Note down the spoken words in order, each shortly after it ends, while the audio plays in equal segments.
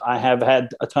I have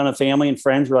had a ton of family and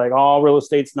friends who are like, oh, real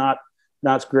estate's not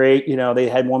great. They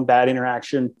had one bad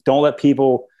interaction. Don't let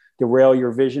people derail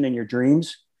your vision and your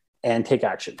dreams, and take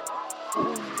action.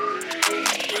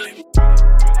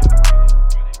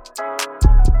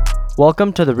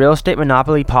 Welcome to the Real Estate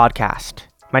Monopoly Podcast.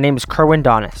 My name is Kerwin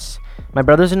Donis. My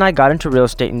brothers and I got into real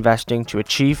estate investing to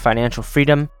achieve financial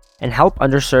freedom and help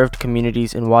underserved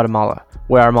communities in Guatemala,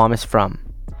 where our mom is from.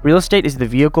 Real estate is the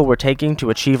vehicle we're taking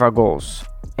to achieve our goals.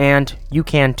 And you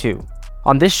can too.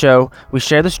 On this show, we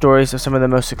share the stories of some of the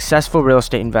most successful real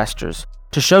estate investors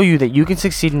to show you that you can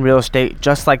succeed in real estate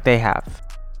just like they have.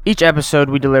 Each episode,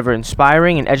 we deliver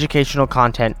inspiring and educational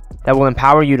content that will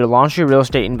empower you to launch your real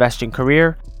estate investing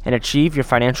career and achieve your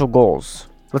financial goals.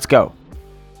 Let's go.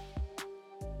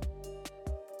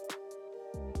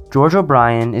 George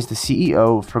O'Brien is the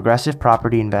CEO of Progressive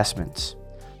Property Investments.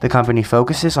 The company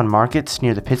focuses on markets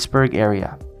near the Pittsburgh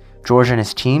area. George and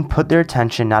his team put their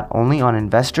attention not only on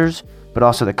investors, but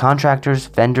also the contractors,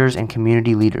 vendors, and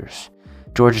community leaders.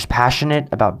 George is passionate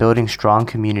about building strong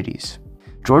communities.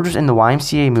 George was in the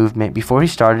YMCA movement before he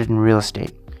started in real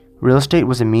estate. Real estate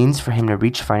was a means for him to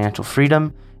reach financial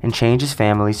freedom and change his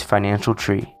family's financial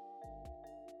tree.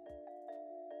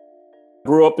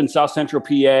 Grew up in South Central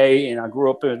PA, and I grew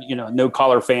up in,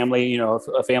 no-collar family, a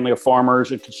family of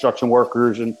farmers and construction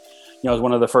workers. And, I was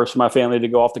one of the first in my family to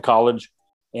go off to college.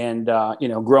 And,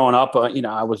 growing up,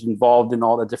 I was involved in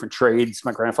all the different trades.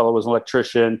 My grandfather was an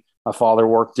electrician. My father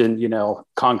worked in,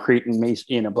 concrete and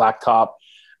mason, blacktop.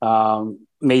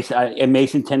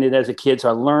 Mason tended as a kid. So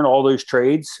I learned all those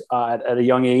trades at a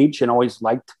young age, and always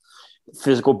liked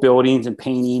physical buildings and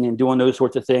painting and doing those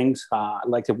sorts of things. I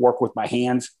like to work with my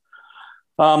hands.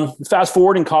 Fast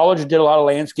forward in college, I did a lot of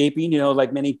landscaping,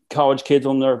 like many college kids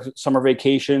on their summer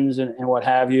vacations and what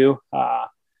have you.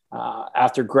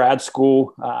 After grad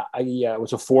school, I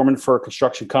was a foreman for a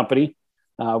construction company,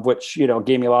 which,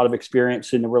 gave me a lot of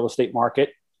experience in the real estate market.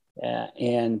 Like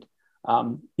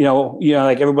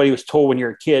everybody was told when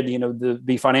you're a kid, to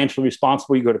be financially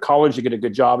responsible, you go to college, you get a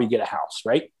good job, you get a house,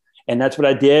 right? And that's what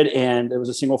I did. And it was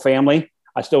a single family.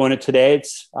 I still own it today.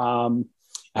 I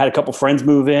had a couple friends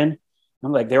move in.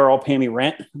 I'm like, they were all paying me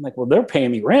rent. I'm like, well, they're paying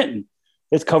me rent and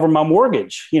it's covering my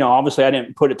mortgage. Obviously I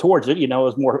didn't put it towards it. It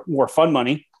was more fun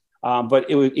money. But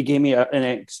it gave me an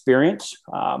experience.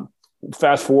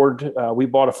 Fast forward, we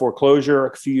bought a foreclosure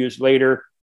a few years later,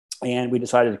 and we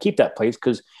decided to keep that place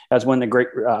because that's when the great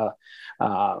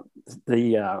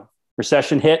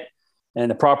recession hit,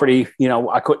 and the property,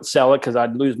 I couldn't sell it because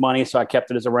I'd lose money, so I kept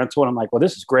it as a rental. And I'm like, well,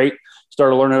 this is great.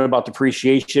 Started learning about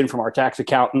depreciation from our tax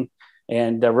accountant,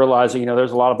 and realizing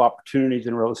there's a lot of opportunities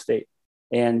in real estate.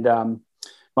 And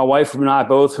my wife and I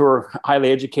both, who are highly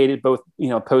educated, both,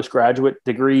 postgraduate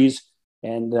degrees.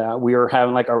 And we are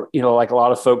having like a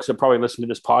lot of folks that probably listen to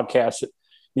this podcast,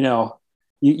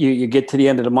 you get to the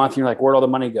end of the month and you're like, where'd all the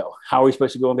money go? How are we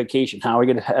supposed to go on vacation? How are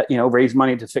we going to, raise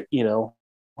money to,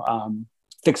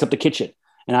 fix up the kitchen?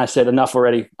 And I said, enough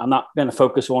already. I'm not going to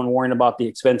focus on worrying about the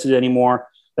expenses anymore.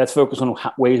 Let's focus on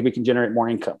ways we can generate more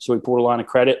income. So we pulled a line of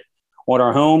credit on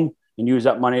our home and used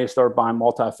that money to start buying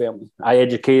multifamily. I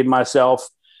educated myself,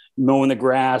 mowing the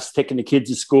grass, taking the kids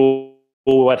to school,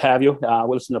 what have you.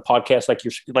 We listened to podcasts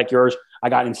like yours. I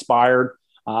got inspired.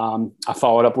 I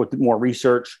followed up with more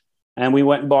research, and we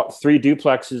went and bought 3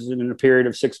 duplexes in a period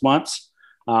of 6 months.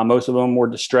 Most of them were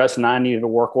distressed, and I needed to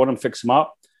work on them, fix them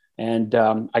up. And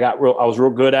I was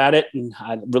real good at it, and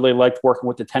I really liked working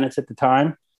with the tenants at the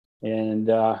time.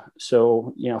 And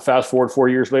so, fast forward 4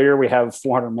 years later, we have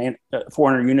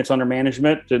 400 units under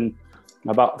management, and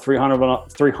about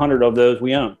 300 of those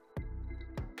we own.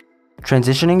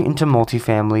 Transitioning into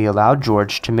multifamily allowed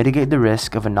George to mitigate the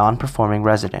risk of a non-performing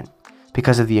resident.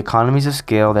 Because of the economies of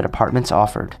scale that apartments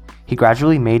offered, he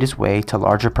gradually made his way to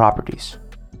larger properties.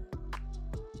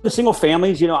 The single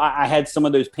families, I had some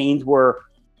of those pains where,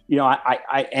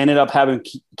 I ended up having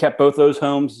kept both those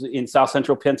homes in South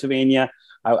Central Pennsylvania.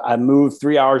 I moved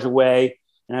 3 hours away,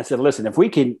 and I said, listen, if we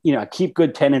can, keep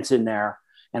good tenants in there,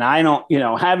 and I don't,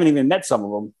 haven't even met some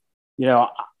of them,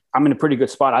 I'm in a pretty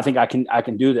good spot. I think I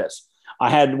can do this. I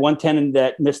had one tenant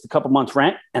that missed a couple months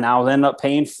rent, and I'll end up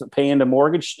paying the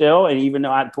mortgage still. And even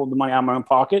though I pulled the money out of my own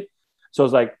pocket, so I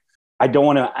was like, I don't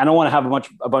want to have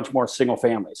a bunch more single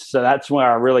families. So that's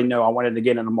where I really know I wanted to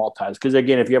get into multis. Because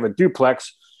again, if you have a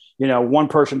duplex, one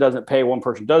person doesn't pay, one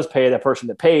person does pay. That person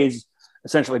that pays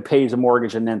essentially pays a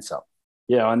mortgage and then some,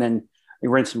 and then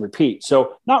you rinse and repeat.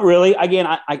 So not really. Again,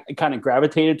 I kind of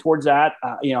gravitated towards that,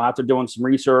 after doing some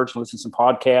research, listening to some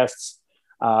podcasts,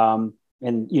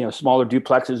 and, smaller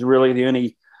duplex is really the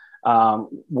only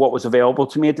what was available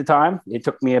to me at the time. It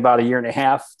took me about a year and a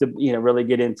half to, really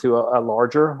get into a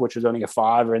larger, which was only a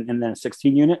 5 and then a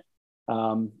 16 unit.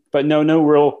 But no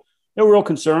real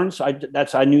concerns. I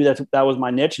knew that was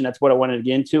my niche, and that's what I wanted to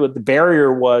get into. The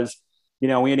barrier was,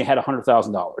 we only had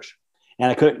 $100,000,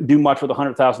 and I couldn't do much with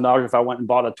 $100,000 if I went and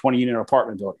bought a 20 unit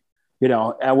apartment building.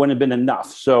 That wouldn't have been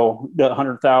enough. So the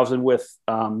 100,000 with,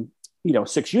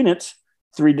 6 units,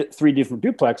 three different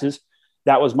duplexes,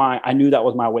 I knew that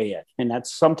was my way in. And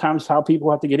that's sometimes how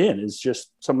people have to get in, is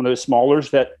just some of those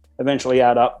smallers that eventually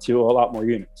add up to a lot more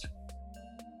units.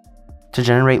 To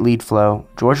generate lead flow,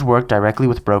 George worked directly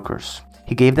with brokers.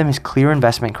 He gave them his clear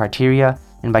investment criteria,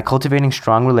 and by cultivating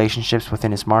strong relationships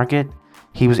within his market,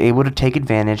 he was able to take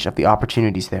advantage of the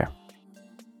opportunities there.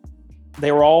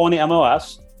 They were all in the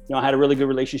MLS. I had a really good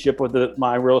relationship with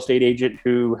my real estate agent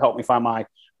who helped me find my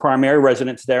primary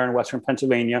residence there in Western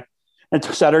Pennsylvania, and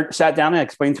sat down and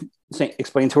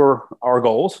explained to her our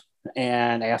goals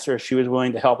and asked her if she was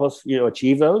willing to help us,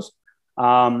 achieve those.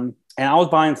 And I was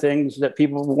buying things that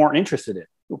people weren't interested in,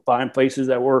 buying places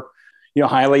that were,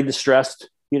 highly distressed,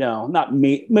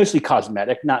 mostly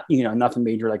cosmetic, not, nothing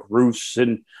major like roofs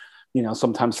and,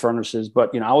 sometimes furnaces,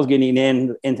 but, I was getting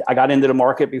in, and I got into the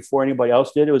market before anybody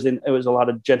else did. It was a lot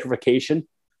of gentrification.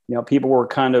 People were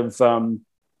kind of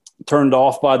turned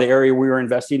off by the area we were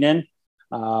investing in.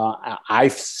 I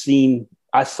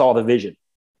saw the vision,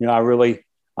 I really,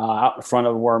 out in front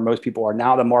of where most people are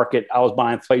now. The market, I was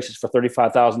buying places for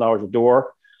 $35,000 a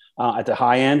door at the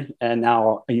high end, and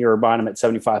now you're buying them at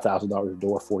 $75,000 a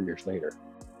door 4 years later.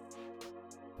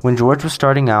 When George was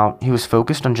starting out, he was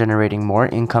focused on generating more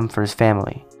income for his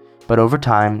family, but over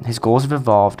time, his goals have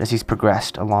evolved as he's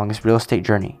progressed along his real estate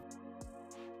journey.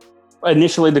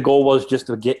 Initially, the goal was just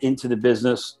to get into the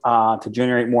business to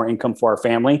generate more income for our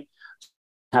family.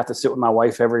 I have to sit with my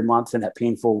wife every month in that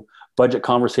painful budget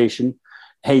conversation.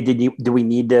 Hey, do we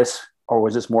need this, or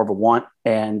was this more of a want?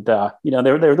 And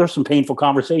there's some painful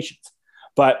conversations,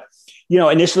 but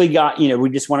initially we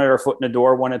just wanted our foot in the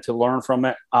door, wanted to learn from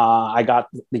it. I got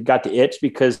the itch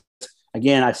because,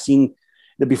 again, I've seen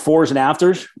the befores and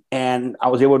afters, and I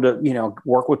was able to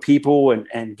work with people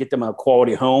and get them a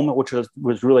quality home, which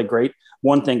was really great.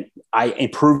 One thing, I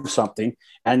improved something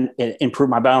and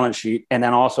improved my balance sheet, and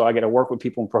then also I get to work with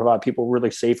people and provide people really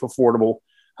safe, affordable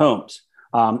homes.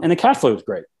 And the cash flow is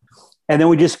great. And then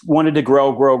we just wanted to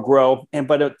grow.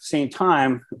 But at the same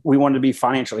time, we wanted to be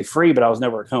financially free, but I was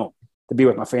never at home to be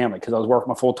with my family because I was working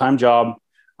my full-time job.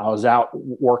 I was out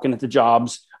working at the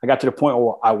jobs. I got to the point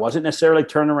where I wasn't necessarily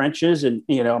turning wrenches and,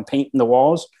 and painting the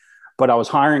walls, but I was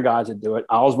hiring guys to do it.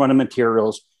 I was running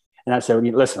materials. And I said,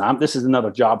 listen, this is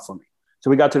another job for me. So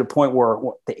we got to the point where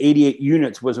the 88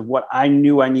 units was what I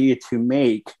knew I needed to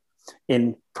make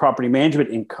in property management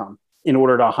income in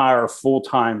order to hire a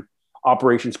full-time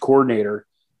operations coordinator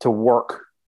to work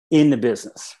in the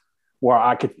business, where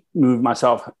I could move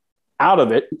myself out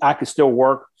of it. I could still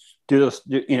work,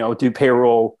 do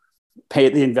payroll, pay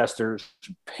the investors,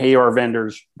 pay our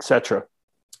vendors, etc.,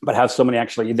 but have somebody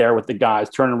actually there with the guys,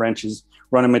 turning wrenches,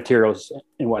 running materials,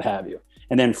 and what have you.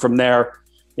 And then from there,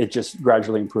 it just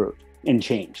gradually improved and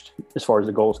changed as far as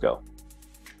the goals go.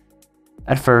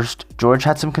 At first, George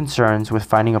had some concerns with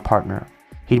finding a partner.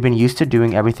 He'd been used to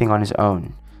doing everything on his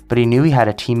own, but he knew he had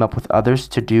to team up with others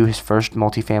to do his first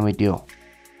multifamily deal.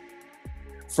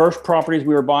 First properties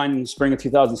we were buying in the spring of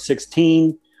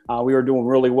 2016. We were doing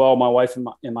really well, my wife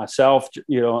and myself,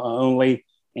 only.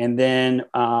 And then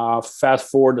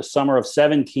fast forward to summer of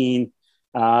 17,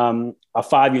 a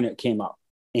 5-unit came up,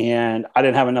 and I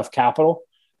didn't have enough capital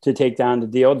to take down the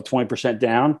deal, the 20%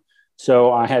 down.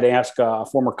 So I had to ask a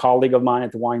former colleague of mine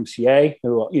at the YMCA,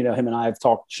 who, him and I have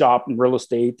talked shop and real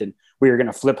estate, and we were going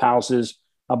to flip houses.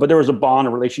 But there was a bond,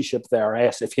 a relationship there. I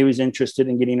asked if he was interested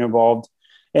in getting involved,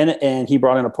 and he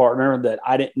brought in a partner that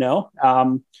I didn't know.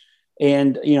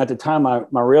 And, at the time,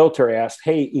 my realtor asked,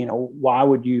 hey, why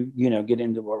would you, get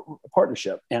into a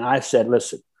partnership? And I said,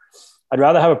 listen, I'd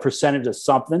rather have a percentage of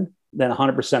something than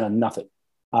 100% of nothing.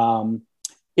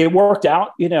 It worked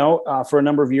out, for a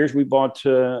number of years. We bought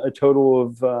a total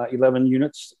of 11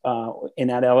 units in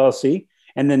that LLC.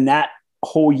 And then that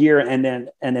whole year, and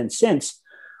then since,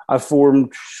 I've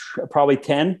formed probably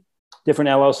 10 different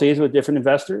LLCs with different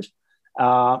investors.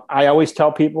 I always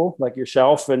tell people like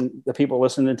yourself and the people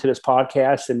listening to this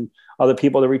podcast and other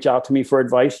people that reach out to me for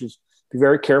advice is be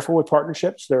very careful with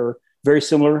partnerships. They're very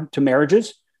similar to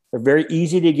marriages. They're very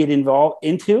easy to get involved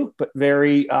into, but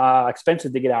very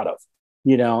expensive to get out of,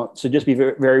 so just be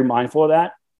very, very mindful of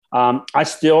that. I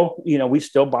still, we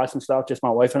still buy some stuff, just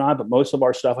my wife and I, but most of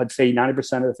our stuff, I'd say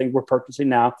 90% of the things we're purchasing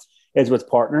now is with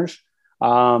partners.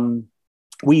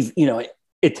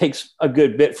 it takes a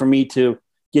good bit for me to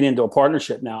get into a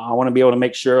partnership now. I want to be able to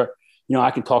make sure,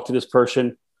 I can talk to this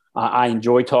person. I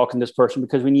enjoy talking to this person,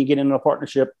 because when you get into a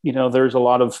partnership, there's a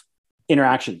lot of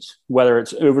interactions, whether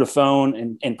it's over the phone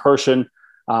and in person,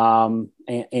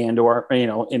 and or,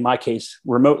 in my case,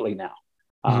 remotely now.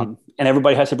 And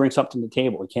everybody has to bring something to the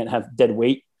table. You can't have dead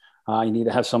weight. You need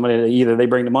to have somebody that either they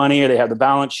bring the money or they have the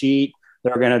balance sheet.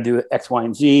 They're going to do X, Y,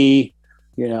 and Z,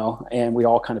 and we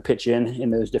all kind of pitch in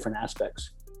those different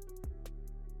aspects.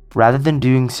 Rather than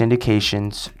doing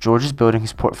syndications, George is building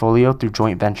his portfolio through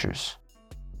joint ventures.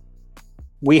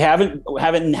 We haven't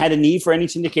had a need for any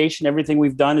syndication. Everything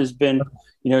we've done has been,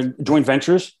 joint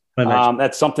ventures.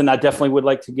 That's something I definitely would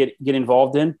like to get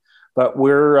involved in. But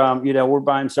we're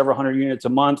buying several hundred units a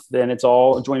month, and it's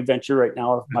all a joint venture right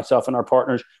now. Myself and our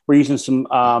partners, we're using some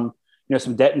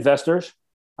debt investors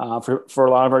for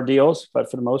a lot of our deals, but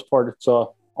for the most part, it's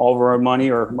all of our money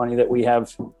or money that we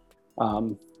have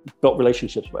built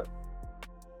relationships with.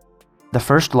 The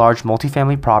first large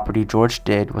multifamily property George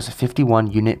did was a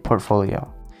 51-unit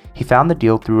portfolio. He found the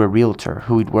deal through a realtor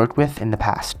who he'd worked with in the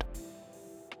past.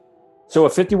 So a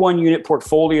 51-unit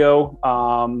portfolio,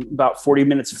 about 40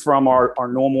 minutes from our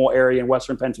normal area in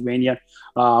Western Pennsylvania,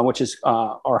 which is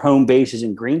our home base is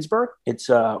in Greensburg. It's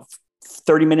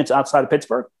 30 minutes outside of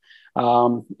Pittsburgh.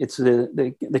 It's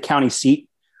the county seat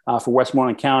for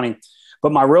Westmoreland County.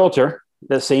 But my realtor,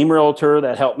 the same realtor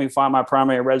that helped me find my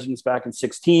primary residence back in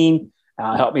 2016,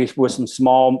 helped me with some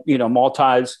small,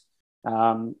 multis.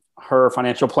 Her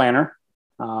financial planner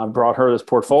brought her this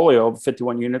portfolio of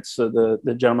 51 units. So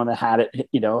the gentleman that had it,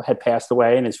 had passed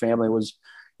away, and his family was,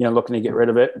 looking to get rid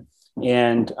of it.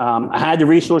 And I had the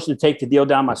resources to take the deal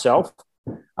down myself.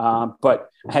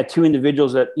 But I had two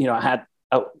individuals that, I had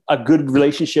a good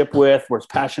relationship with, was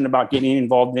passionate about getting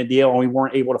involved in the deal, and we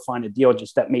weren't able to find a deal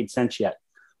just that made sense yet.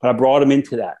 But I brought them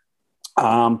into that.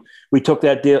 We took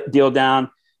that deal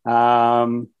down.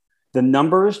 The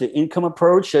numbers, the income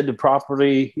approach said the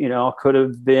property, could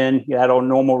have been at a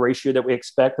normal ratio that we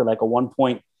expected, like a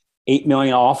 1.8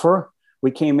 million offer. We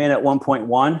came in at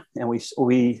 1.1, and we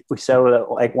settled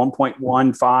at like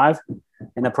 1.15,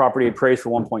 and the property appraised for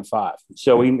 1.5.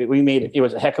 So we made it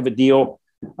was a heck of a deal.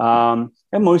 And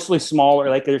mostly smaller,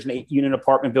 like there's an 8-unit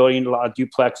apartment building, a lot of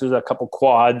duplexes, a couple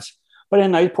quads, but a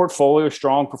nice portfolio,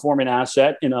 strong performing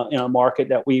asset in a market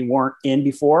that we weren't in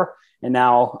before. And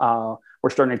now we're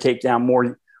starting to take down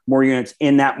more units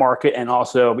in that market, and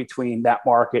also between that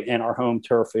market and our home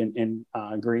turf in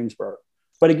Greensburg.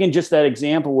 But again, just that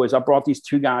example was I brought these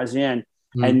two guys in,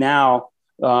 and now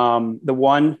the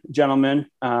one gentleman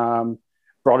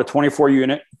brought a 24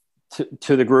 unit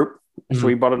to the group. So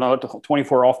we bought another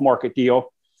 24 off-market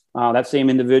deal. That same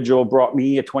individual brought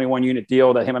me a 21 unit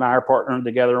deal that him and I are partnering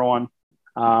together on.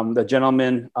 The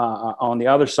gentleman on the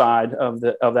other side of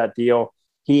that deal,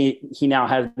 he now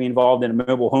has me involved in a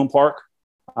mobile home park,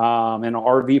 and an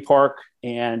RV park,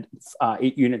 and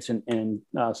 8 units in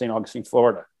St. Augustine,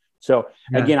 Florida. So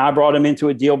again, I brought him into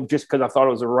a deal just because I thought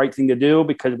it was the right thing to do,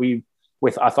 because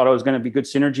I thought it was going to be good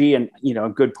synergy and, a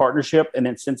good partnership. And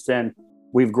then since then,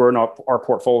 we've grown up our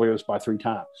portfolios by 3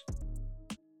 times.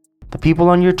 The people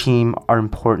on your team are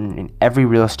important in every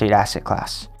real estate asset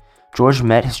class. George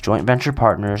met his joint venture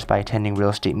partners by attending real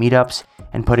estate meetups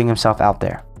and putting himself out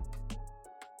there.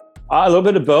 A little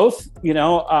bit of both.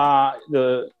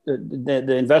 The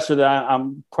investor that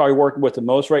I'm probably working with the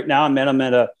most right now, I met him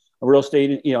at a real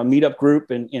estate meetup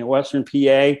group in Western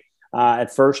PA.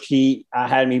 At first, he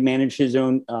had me manage his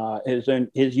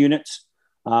units.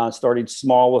 Started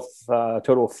small with a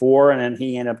total of 4, and then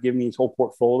he ended up giving me his whole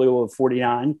portfolio of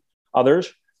 49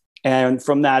 others. And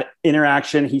from that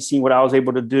interaction, he's seen what I was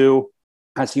able to do.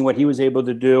 I've seen what he was able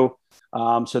to do.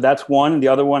 So that's one. The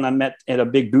other one I met at a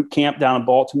big boot camp down in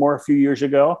Baltimore a few years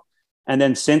ago. And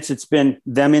then since it's been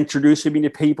them introducing me to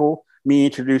people, me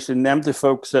introducing them to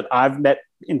folks that I've met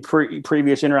in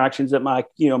previous interactions at my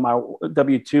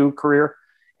W-2 career.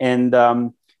 And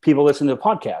people listen to the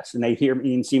podcast and they hear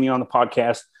me and see me on the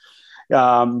podcast.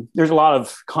 There's a lot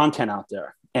of content out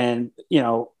there. And,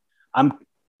 I'm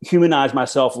humanize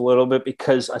myself a little bit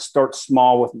because I start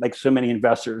small with like so many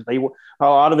investors. A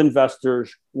lot of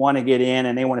investors want to get in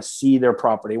and they want to see their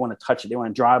property. They want to touch it. They want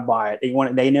to drive by it. They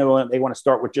want to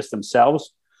start with just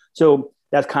themselves. So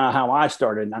that's kind of how I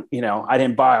started. I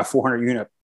didn't buy a 400 unit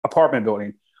apartment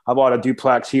building. I bought a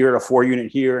duplex here, a 4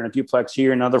 unit here, and a duplex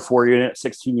here, another 4 unit,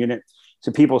 16 unit.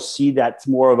 So people see that's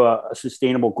more of a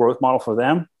sustainable growth model for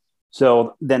them.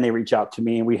 So then they reach out to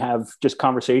me and we have just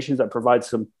conversations that provide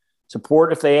some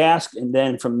support if they ask. And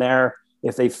then from there,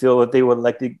 if they feel that they would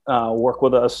like to work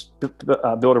with us,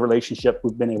 build a relationship,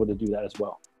 we've been able to do that as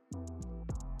well.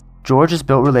 George has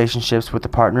built relationships with the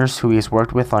partners who he has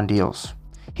worked with on deals.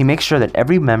 He makes sure that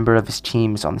every member of his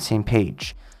team is on the same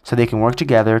page so they can work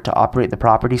together to operate the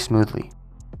property smoothly.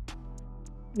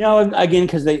 Again,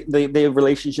 because they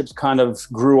relationships kind of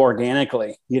grew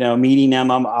organically. Meeting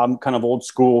them, I'm kind of old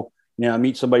school.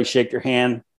 Meet somebody, shake their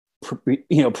hand,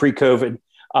 pre-COVID,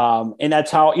 and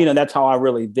that's how I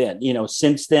really been.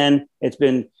 Since then, it's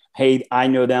been, hey, I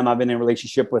know them. I've been in a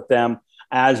relationship with them.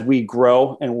 As we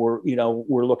grow, and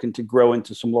we're looking to grow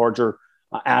into some larger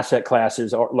asset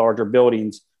classes or larger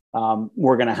buildings,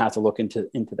 we're going to have to look into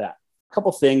that. A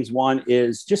couple things. One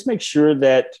is just make sure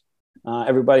that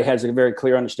everybody has a very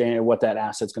clear understanding of what that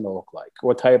asset's going to look like,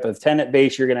 what type of tenant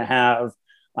base you're going to have,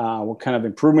 what kind of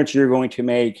improvements you're going to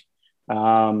make,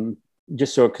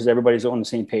 just so because everybody's on the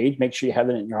same page. Make sure you have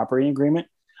it in your operating agreement.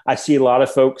 I see a lot of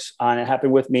folks, and it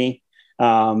happened with me.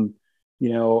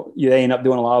 They end up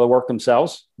doing a lot of the work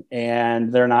themselves,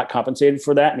 and they're not compensated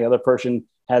for that. And the other person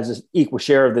has this equal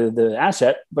share of the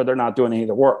asset, but they're not doing any of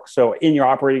the work. So in your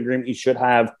operating agreement, you should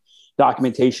have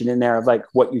documentation in there of like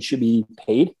what you should be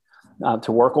paid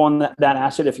to work on that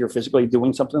asset if you're physically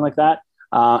doing something like that.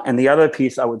 And the other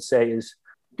piece I would say is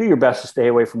do your best to stay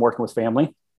away from working with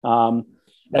family.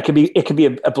 It could be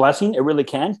a blessing. It really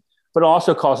can, but it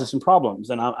also causes some problems.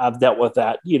 And I've dealt with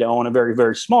that, on a very,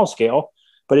 very small scale.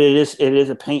 But it is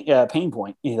a pain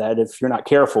point that if you're not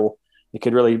careful, it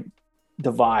could really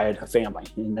divide a family,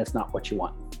 and that's not what you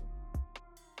want.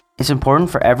 It's important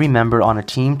for every member on a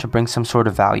team to bring some sort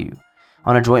of value.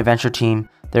 On a joint venture team,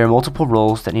 there are multiple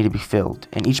roles that need to be filled,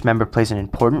 and each member plays an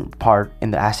important part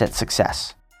in the asset's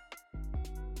success.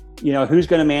 Who's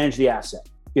going to manage the asset?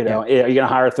 Are you going to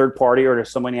hire a third party, or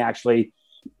does somebody actually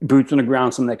boots on the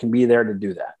ground, someone that can be there to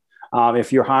do that?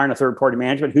 If you're hiring a third party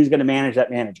management, who's going to manage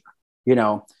that manager?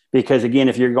 Because again,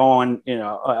 if you're going,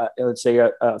 let's say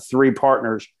three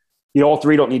partners, all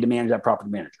three don't need to manage that property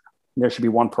manager. There should be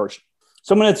one person,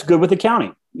 someone that's good with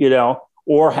accounting,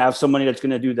 or have somebody that's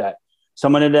going to do that.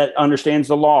 Somebody that understands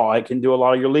the law, I can do a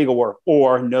lot of your legal work,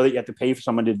 or know that you have to pay for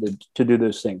somebody to do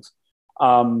those things.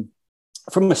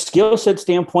 From a skill set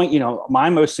standpoint, my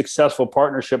most successful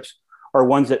partnerships are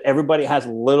ones that everybody has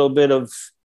a little bit of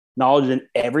knowledge in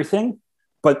everything,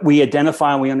 but we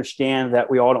identify and we understand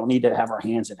that we all don't need to have our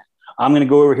hands in it. I'm going to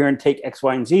go over here and take X,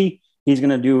 Y, and Z. He's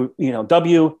going to do,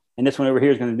 W, and this one over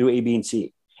here is going to do A, B, and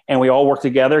C. And we all work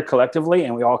together collectively,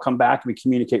 and we all come back and we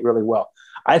communicate really well.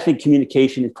 I think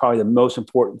communication is probably the most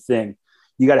important thing.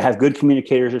 You got to have good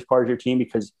communicators as part of your team,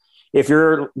 because if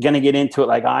you're going to get into it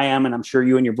like I am, and I'm sure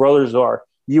you and your brothers are,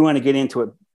 you want to get into it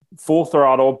full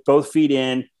throttle, both feet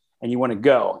in, and you want to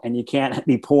go. And you can't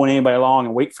be pulling anybody along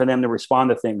and wait for them to respond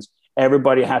to things.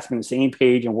 Everybody has to be on the same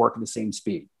page and work at the same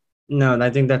speed. No, I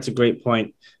think that's a great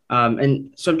point.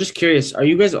 And so I'm just curious, are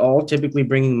you guys all typically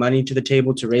bringing money to the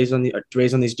table to raise on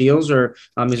these deals, or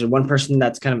is there one person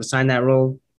that's kind of assigned that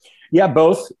role? Yeah,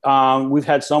 both. We've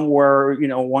had some where,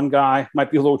 one guy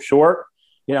might be a little short,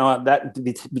 that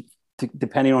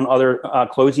depending on other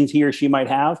closings he or she might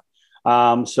have.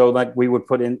 So like we would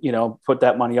put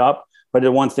that money up. But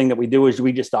the one thing that we do is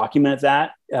we just document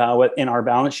that in our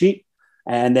balance sheet.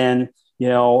 And then,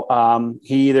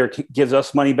 he either gives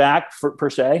us money back per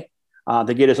se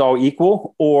to get us all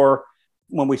equal, or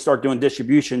when we start doing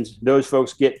distributions, those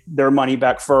folks get their money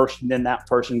back first, and then that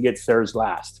person gets theirs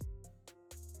last.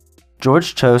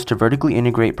 George chose to vertically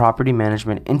integrate property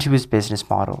management into his business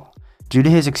model. Due to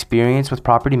his experience with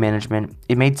property management,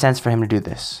 it made sense for him to do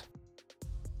this.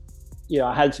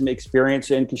 I had some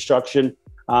experience in construction.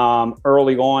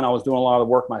 Early on, I was doing a lot of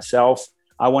the work myself.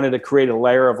 I wanted to create a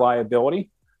layer of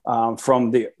liability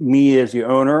from me as the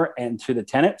owner and to the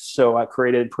tenants. So I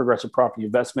created Progressive Property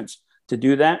Investments to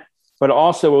do that. But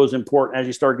also it was important as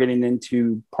you start getting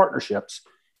into partnerships,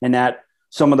 and that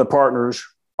some of the partners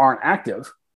aren't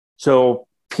active. So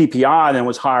PPI then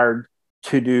was hired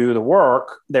to do the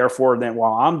work. Therefore, then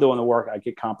while I'm doing the work, I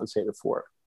get compensated for it.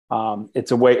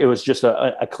 It was just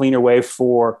a cleaner way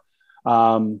for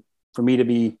me to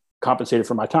be compensated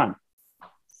for my time.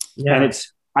 Yeah. And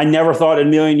I never thought in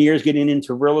a million years getting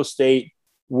into real estate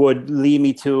would lead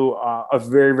me to a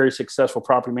very, very successful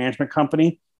property management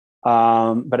company.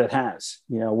 But it has.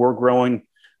 We're growing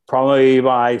probably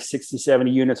by 60, 70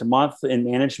 units a month in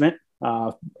management.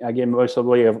 Again, most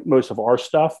of our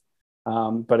stuff.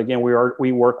 But again,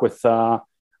 we work with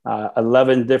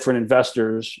 11 different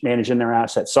investors managing their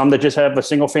assets. Some that just have a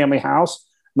single family house.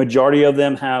 Majority of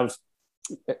them have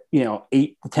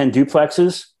 8 to 10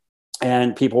 duplexes,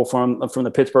 and people from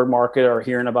the Pittsburgh market are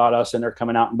hearing about us, and they're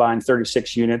coming out and buying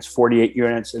 36 units, 48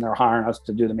 units, and they're hiring us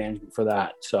to do the management for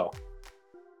that. So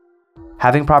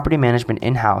Having property management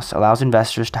in-house allows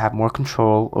investors to have more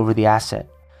control over the asset.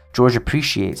 George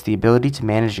appreciates the ability to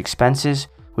manage expenses,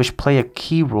 which play a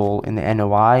key role in the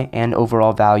NOI and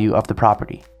overall value of the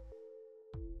property.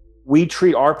 We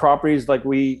treat our properties like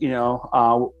we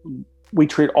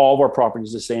treat all of our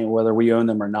properties the same, whether we own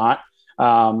them or not.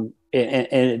 And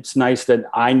it's nice that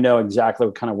I know exactly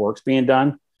what kind of work's being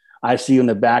done. I see in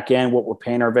the back end what we're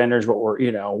paying our vendors,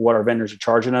 what our vendors are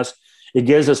charging us. It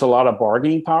gives us a lot of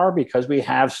bargaining power because we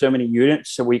have so many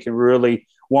units. So we can really,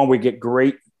 we get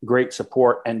great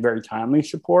support and very timely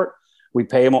support. We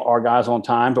pay our guys on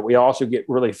time, but we also get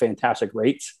really fantastic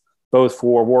rates, both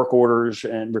for work orders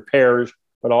and repairs,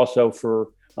 but also for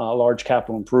large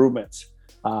capital improvements,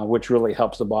 which really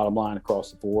helps the bottom line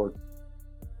across the board.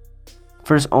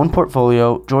 For his own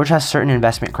portfolio, George has certain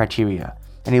investment criteria,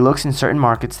 and he looks in certain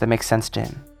markets that make sense to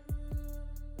him.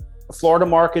 The Florida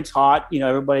market's hot.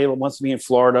 Everybody wants to be in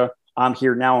Florida. I'm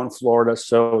here now in Florida,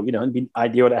 so it'd be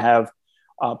ideal to have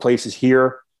places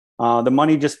here. The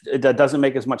money that doesn't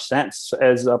make as much sense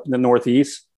as up in the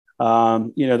Northeast.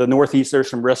 The Northeast, there's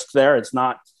some risks there.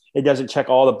 It doesn't check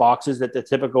all the boxes that the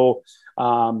typical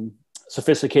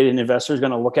sophisticated investor is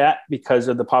going to look at because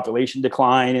of the population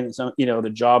decline and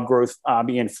the job growth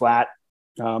being flat.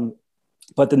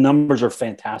 But the numbers are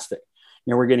fantastic.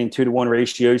 We're getting 2-to-1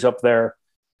 ratios up there.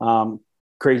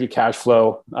 Crazy cash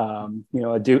flow.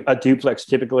 A duplex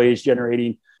typically is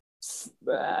generating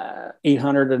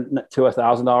 $800 to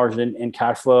 $1,000 in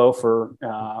cash flow for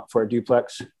a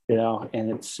duplex.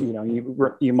 And it's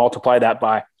you multiply that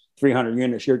by 300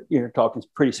 units, you're talking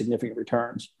pretty significant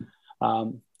returns.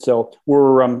 So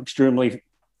we're extremely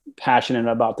passionate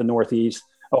about the Northeast,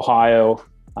 Ohio,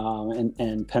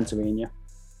 and Pennsylvania.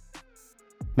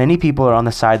 Many people are on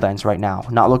the sidelines right now,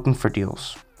 not looking for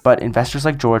deals. But investors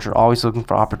like George are always looking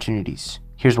for opportunities.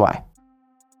 Here's why.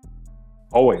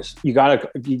 Always. You gotta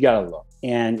look.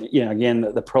 And, again,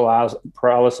 the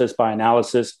paralysis by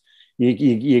analysis,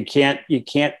 you can't,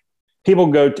 people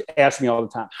go to ask me all the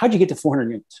time, how'd you get to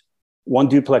 400 units? One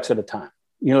duplex at a time.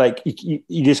 You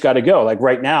just got to go. Like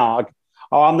right now,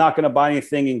 I'm not going to buy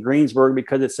anything in Greensburg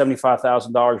because it's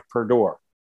 $75,000 per door.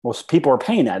 Well, people are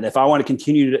paying that. And if I want to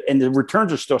continue and the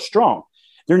returns are still strong,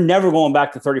 they're never going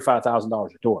back to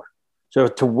 $35,000 a door. So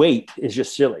to wait is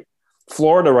just silly.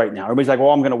 Florida right now, everybody's like, well,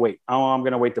 I'm going to wait. Oh, I'm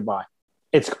going to wait to buy.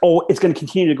 It's going to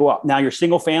continue to go up. Now, your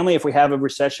single family, if we have a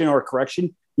recession or a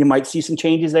correction, you might see some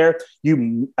changes there.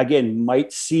 You, again,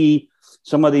 might see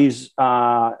some of these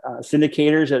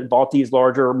syndicators that bought these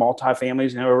larger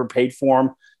multifamilies and overpaid for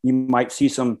them. You might see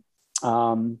some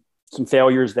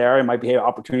failures there. It might be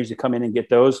opportunities to come in and get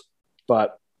those,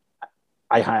 but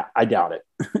I doubt it.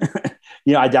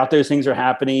 I doubt those things are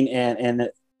happening, and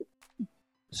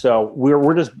so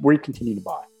we continue to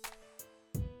buy.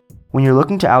 When you're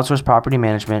looking to outsource property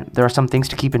management, there are some things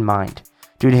to keep in mind.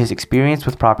 Due to his experience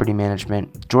with property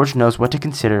management, George knows what to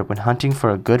consider when hunting for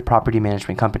a good property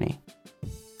management company.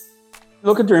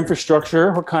 Look at their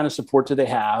infrastructure. What kind of support do they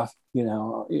have? You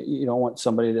don't want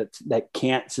somebody that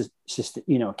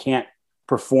can't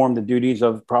perform the duties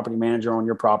of property manager on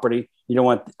your property. You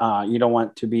don't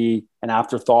want to be an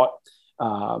afterthought.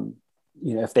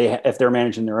 If they're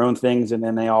managing their own things, and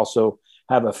then they also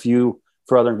have a few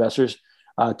for other investors.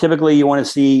 Typically, you want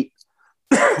to see,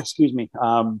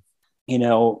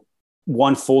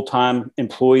 one full-time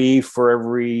employee for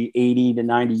every 80 to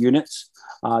 90 units,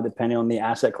 depending on the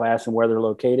asset class and where they're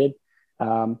located.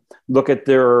 Look at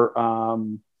their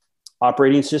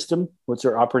operating system. What's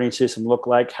their operating system look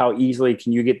like? How easily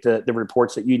can you get the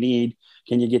reports that you need?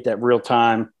 Can you get that real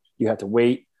time? You have to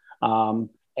wait.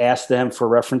 Ask them for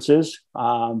references,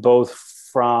 both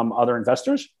from other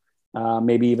investors,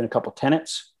 maybe even a couple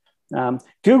tenants.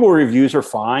 Google reviews are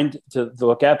fine to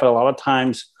look at, but a lot of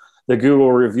times the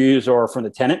Google reviews are from the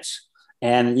tenants.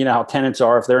 And you know how tenants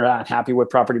are, if they're not happy with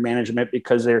property management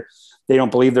because they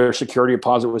don't believe their security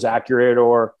deposit was accurate,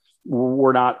 or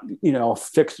we're not,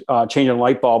 changing a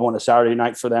light bulb on a Saturday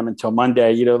night for them until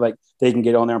Monday, like they can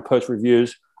get on there and post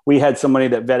reviews. We had somebody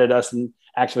that vetted us and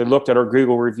actually looked at our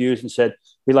Google reviews and said,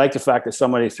 we like the fact that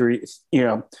somebody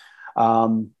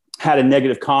had a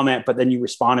negative comment, but then you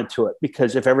responded to it,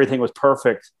 because if everything was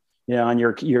perfect, and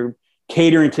you're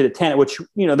catering to the tenant, which,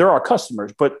 they're our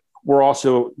customers, but we're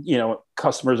also,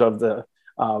 customers of the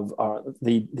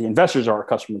investors are our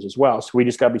customers as well. So we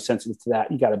just got to be sensitive to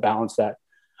that. You got to balance that.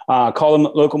 Call them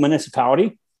local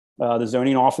municipality, the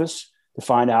zoning office, to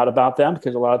find out about them,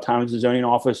 because a lot of times the zoning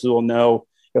office will know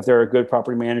if they're a good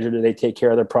property manager. Do they take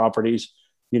care of their properties?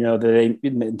 Do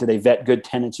they vet good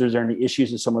tenants? Is there any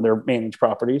issues with some of their managed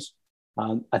properties?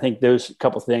 I think those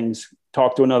couple things.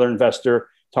 Talk to another investor,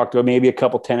 talk to maybe a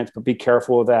couple tenants, but be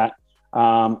careful of that.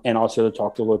 And also to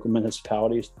talk to local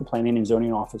municipalities, the planning and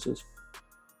zoning offices.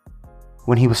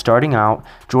 When he was starting out,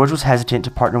 George was hesitant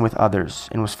to partner with others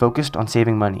and was focused on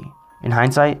saving money. In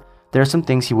hindsight, there are some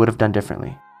things he would have done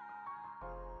differently.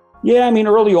 Yeah, I mean,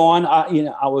 early on,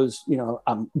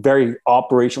 I'm very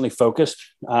operationally focused.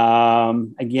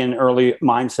 Again, early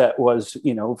mindset was,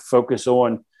 focus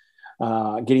on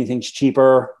getting things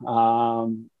cheaper,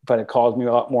 but it caused me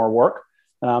a lot more work.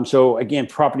 So again,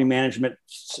 property management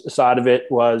side of it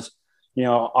was,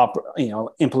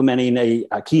 implementing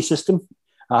a key system,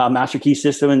 master key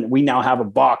system, and we now have a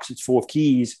box that's full of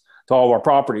keys to all of our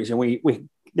properties, and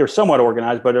they're somewhat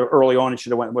organized, but early on, it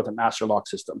should have went with a master lock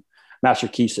system. Master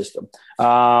key system.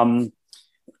 I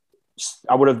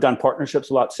would have done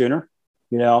partnerships a lot sooner.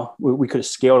 We could have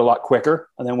scaled a lot quicker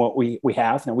than what we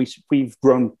have. And we've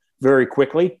grown very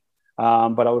quickly.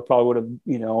 But I would have,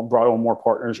 brought on more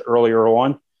partners earlier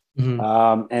on.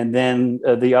 Mm-hmm. And then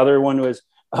the other one was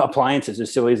appliances,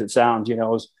 as silly as it sounds,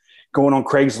 was going on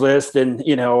Craigslist and,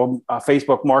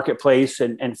 Facebook Marketplace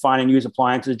and finding used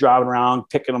appliances, driving around,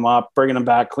 picking them up, bringing them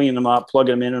back, cleaning them up,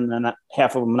 plugging them in, and then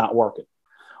half of them not working.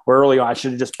 Where early on, I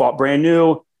should have just bought brand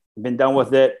new, been done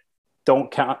with it.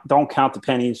 Don't count the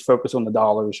pennies, focus on the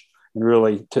dollars, and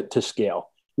really to scale.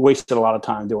 Wasted a lot of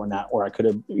time doing that, where I could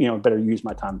have, better used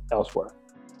my time elsewhere.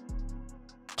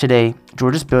 Today,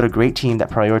 George has built a great team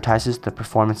that prioritizes the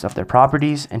performance of their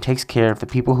properties and takes care of the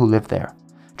people who live there.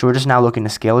 George is now looking to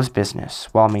scale his business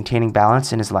while maintaining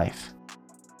balance in his life.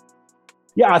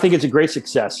 Yeah, I think it's a great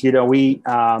success. We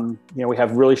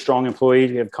have really strong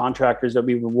employees. We have contractors that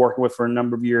we've been working with for a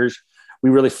number of years. We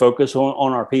really focus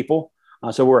on our people.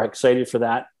 So we're excited for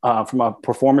that. From a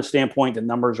performance standpoint, the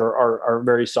numbers are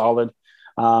very solid.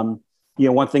 One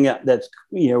thing that's,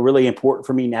 really important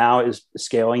for me now is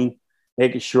scaling,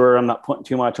 making sure I'm not putting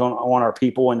too much on our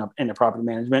people and the property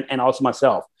management, and also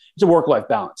myself. It's a work-life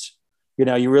balance.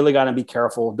 You really got to be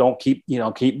careful. Don't keep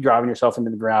driving yourself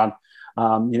into the ground.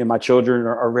 My children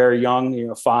are very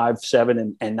young, 5,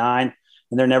 7, and 9,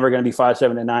 and they're never going to be 5,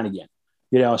 7, and 9 again.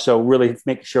 So really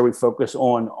making sure we focus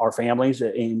on our families,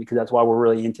 and because that's why we're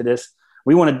really into this.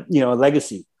 We want a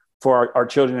legacy for our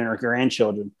children and our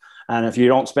grandchildren. And if you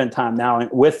don't spend time now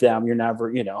with them, you're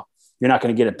never, you're not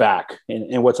going to get it back.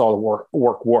 And what's all the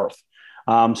work worth?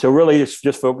 So really it's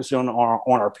just focusing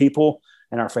on our people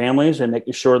and our families, and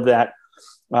making sure that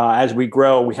as we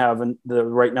grow, we have the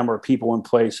right number of people in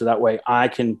place, so that way I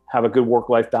can have a good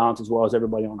work-life balance as well as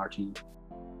everybody on our team.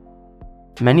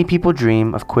 Many people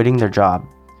dream of quitting their job.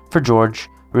 For George,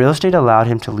 real estate allowed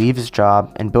him to leave his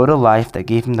job and build a life that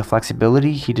gave him the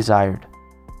flexibility he desired.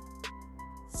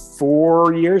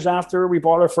 4 years after we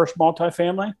bought our first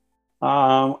multifamily,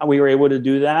 we were able to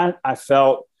do that. I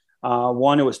felt,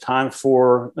 one, it was time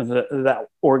for that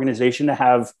organization to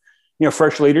have,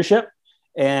 fresh leadership.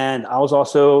 And I was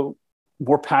also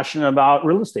more passionate about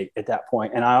real estate at that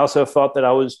point. And I also felt that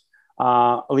I was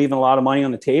leaving a lot of money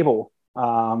on the table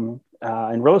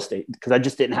in real estate, because I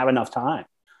just didn't have enough time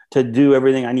to do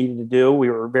everything I needed to do. We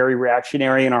were very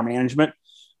reactionary in our management.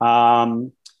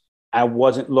 I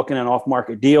wasn't looking at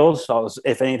off-market deals. So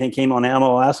if anything came on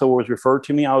MLS or was referred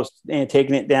to me, I was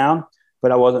taking it down.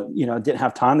 But I wasn't, didn't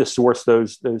have time to source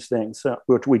those things,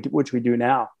 which we do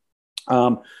now.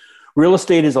 Real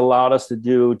estate has allowed us to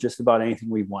do just about anything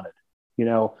we wanted.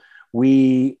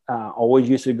 We always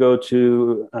used to go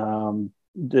to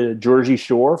the Jersey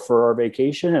Shore for our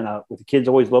vacation, and the kids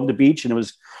always loved the beach. And it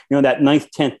was, that 9th,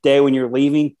 10th day when you're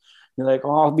leaving, you're like,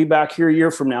 oh, I'll be back here a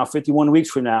year from now, 51 weeks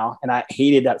from now. And I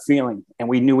hated that feeling. And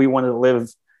we knew we wanted to live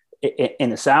in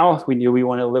the South. We knew we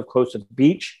wanted to live close to the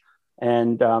beach.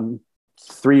 And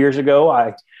 3 years ago,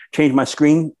 I changed my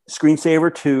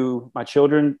screensaver to my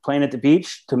children playing at the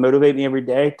beach to motivate me every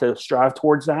day to strive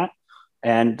towards that.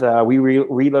 And we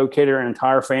relocated our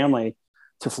entire family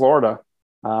to Florida.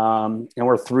 And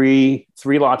we're three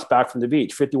lots back from the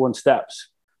beach, 51 steps.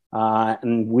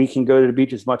 And we can go to the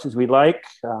beach as much as we like.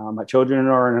 My children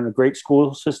are in a great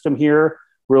school system here.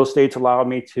 Real estate's allowed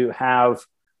me to have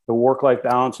the work-life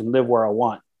balance and live where I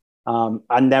want.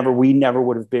 We never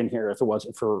would have been here if it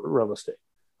wasn't for real estate.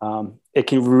 It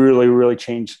can really, really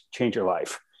change your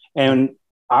life. And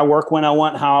I work when I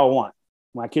want, how I want.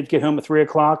 My kids get home at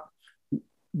 3:00,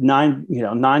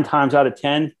 9 times out of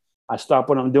 10, I stop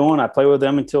what I'm doing. I play with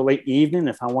them until late evening.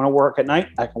 If I want to work at night,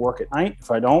 I can work at night.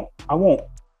 If I don't, I won't.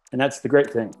 And that's the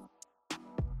great thing.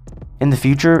 In the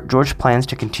future, George plans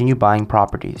to continue buying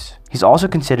properties. He's also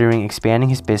considering expanding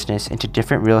his business into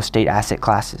different real estate asset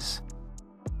classes.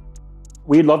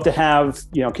 We'd love to have,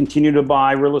 continue to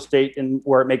buy real estate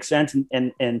where it makes sense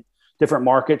in different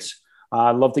markets.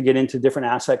 I'd love to get into different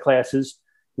asset classes.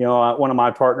 One of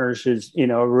my partners is,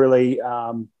 really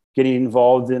getting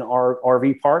involved in our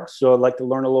RV parks. So I'd like to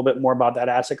learn a little bit more about that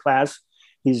asset class.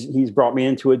 He's brought me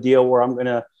into a deal where I'm going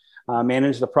to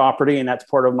manage the property, and that's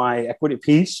part of my equity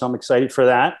piece. So I'm excited for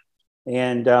that.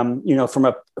 And, from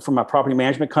a property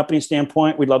management company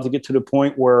standpoint, we'd love to get to the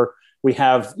point where we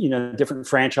have, different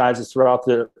franchises throughout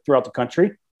the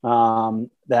country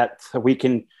that we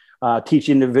can teach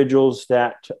individuals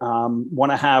that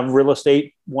want to have real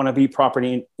estate, want to be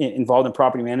involved in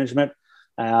property management,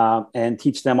 and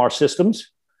teach them our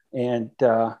systems, and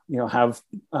have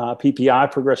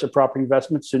PPI, Progressive Property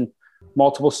Investments, in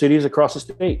multiple cities across the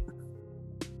state.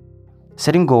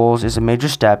 Setting goals is a major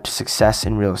step to success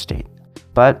in real estate,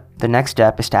 but the next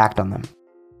step is to act on them.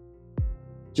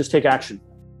 Just take action.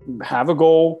 Have a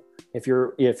goal. If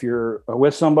you're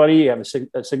with somebody, you have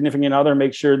a significant other,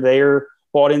 make sure they're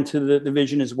bought into the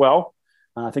vision as well.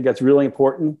 I think that's really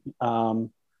important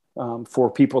for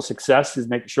people's success, is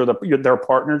making sure that their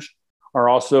partners are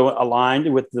also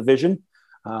aligned with the vision.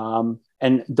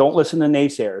 And don't listen to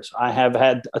naysayers. I have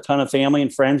had a ton of family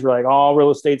and friends who are like, "Oh, real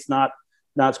estate's not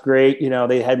great."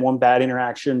 They had one bad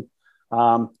interaction.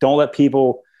 Don't let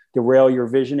people derail your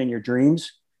vision and your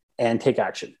dreams, and take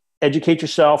action. Educate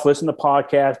yourself, listen to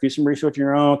podcasts, do some research on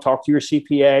your own, talk to your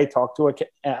CPA, talk to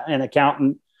an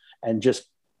accountant, and just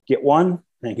get one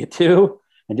and get two,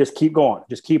 and just keep going.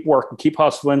 Just keep working, keep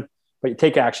hustling, but you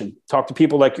take action. Talk to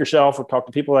people like yourself, or talk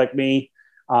to people like me,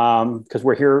 because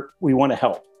we're here, we want to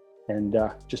help, and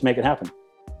just make it happen.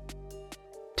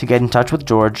 To get in touch with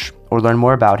George or learn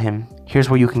more about him, here's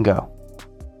where you can go.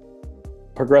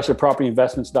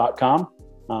 ProgressivePropertyInvestments.com.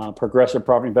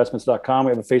 ProgressivePropertyInvestments.com. We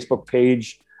have a Facebook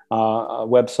page, a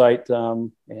website,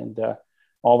 and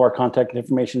all of our contact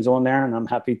information is on there. And I'm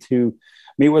happy to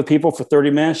meet with people for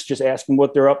 30 minutes, just ask them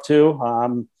what they're up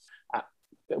to.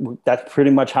 That's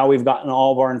pretty much how we've gotten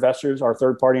all of our investors, our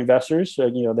third-party investors.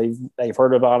 They've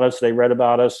heard about us, they read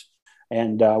about us,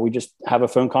 and we just have a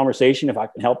phone conversation. If I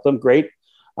can help them, great.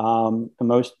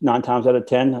 Most 9 times out of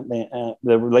 10,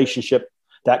 the relationship,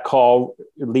 that call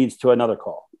leads to another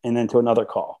call, and then to another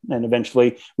call. And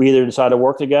eventually we either decide to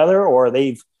work together, or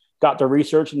they've got the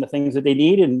research and the things that they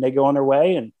need, and they go on their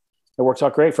way, and it works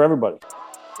out great for everybody.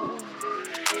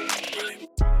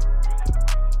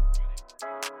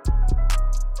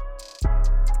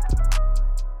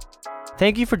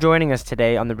 Thank you for joining us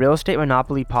today on the Real Estate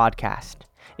Monopoly podcast.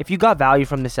 If you got value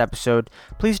from this episode,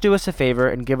 please do us a favor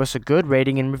and give us a good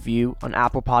rating and review on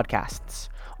Apple Podcasts.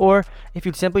 Or if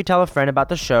you'd simply tell a friend about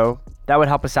the show, that would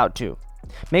help us out too.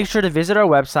 Make sure to visit our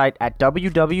website at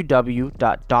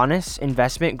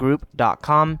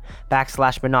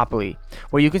www.donisinvestmentgroup.com/monopoly,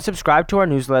 where you can subscribe to our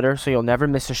newsletter so you'll never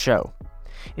miss a show.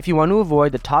 If you want to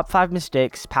avoid the top 5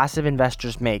 mistakes passive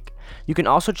investors make, you can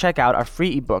also check out our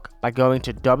free ebook by going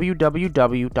to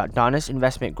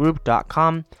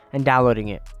www.donisinvestmentgroup.com and downloading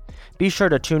it. Be sure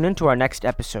to tune in to our next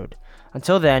episode.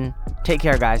 Until then, take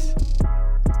care, guys.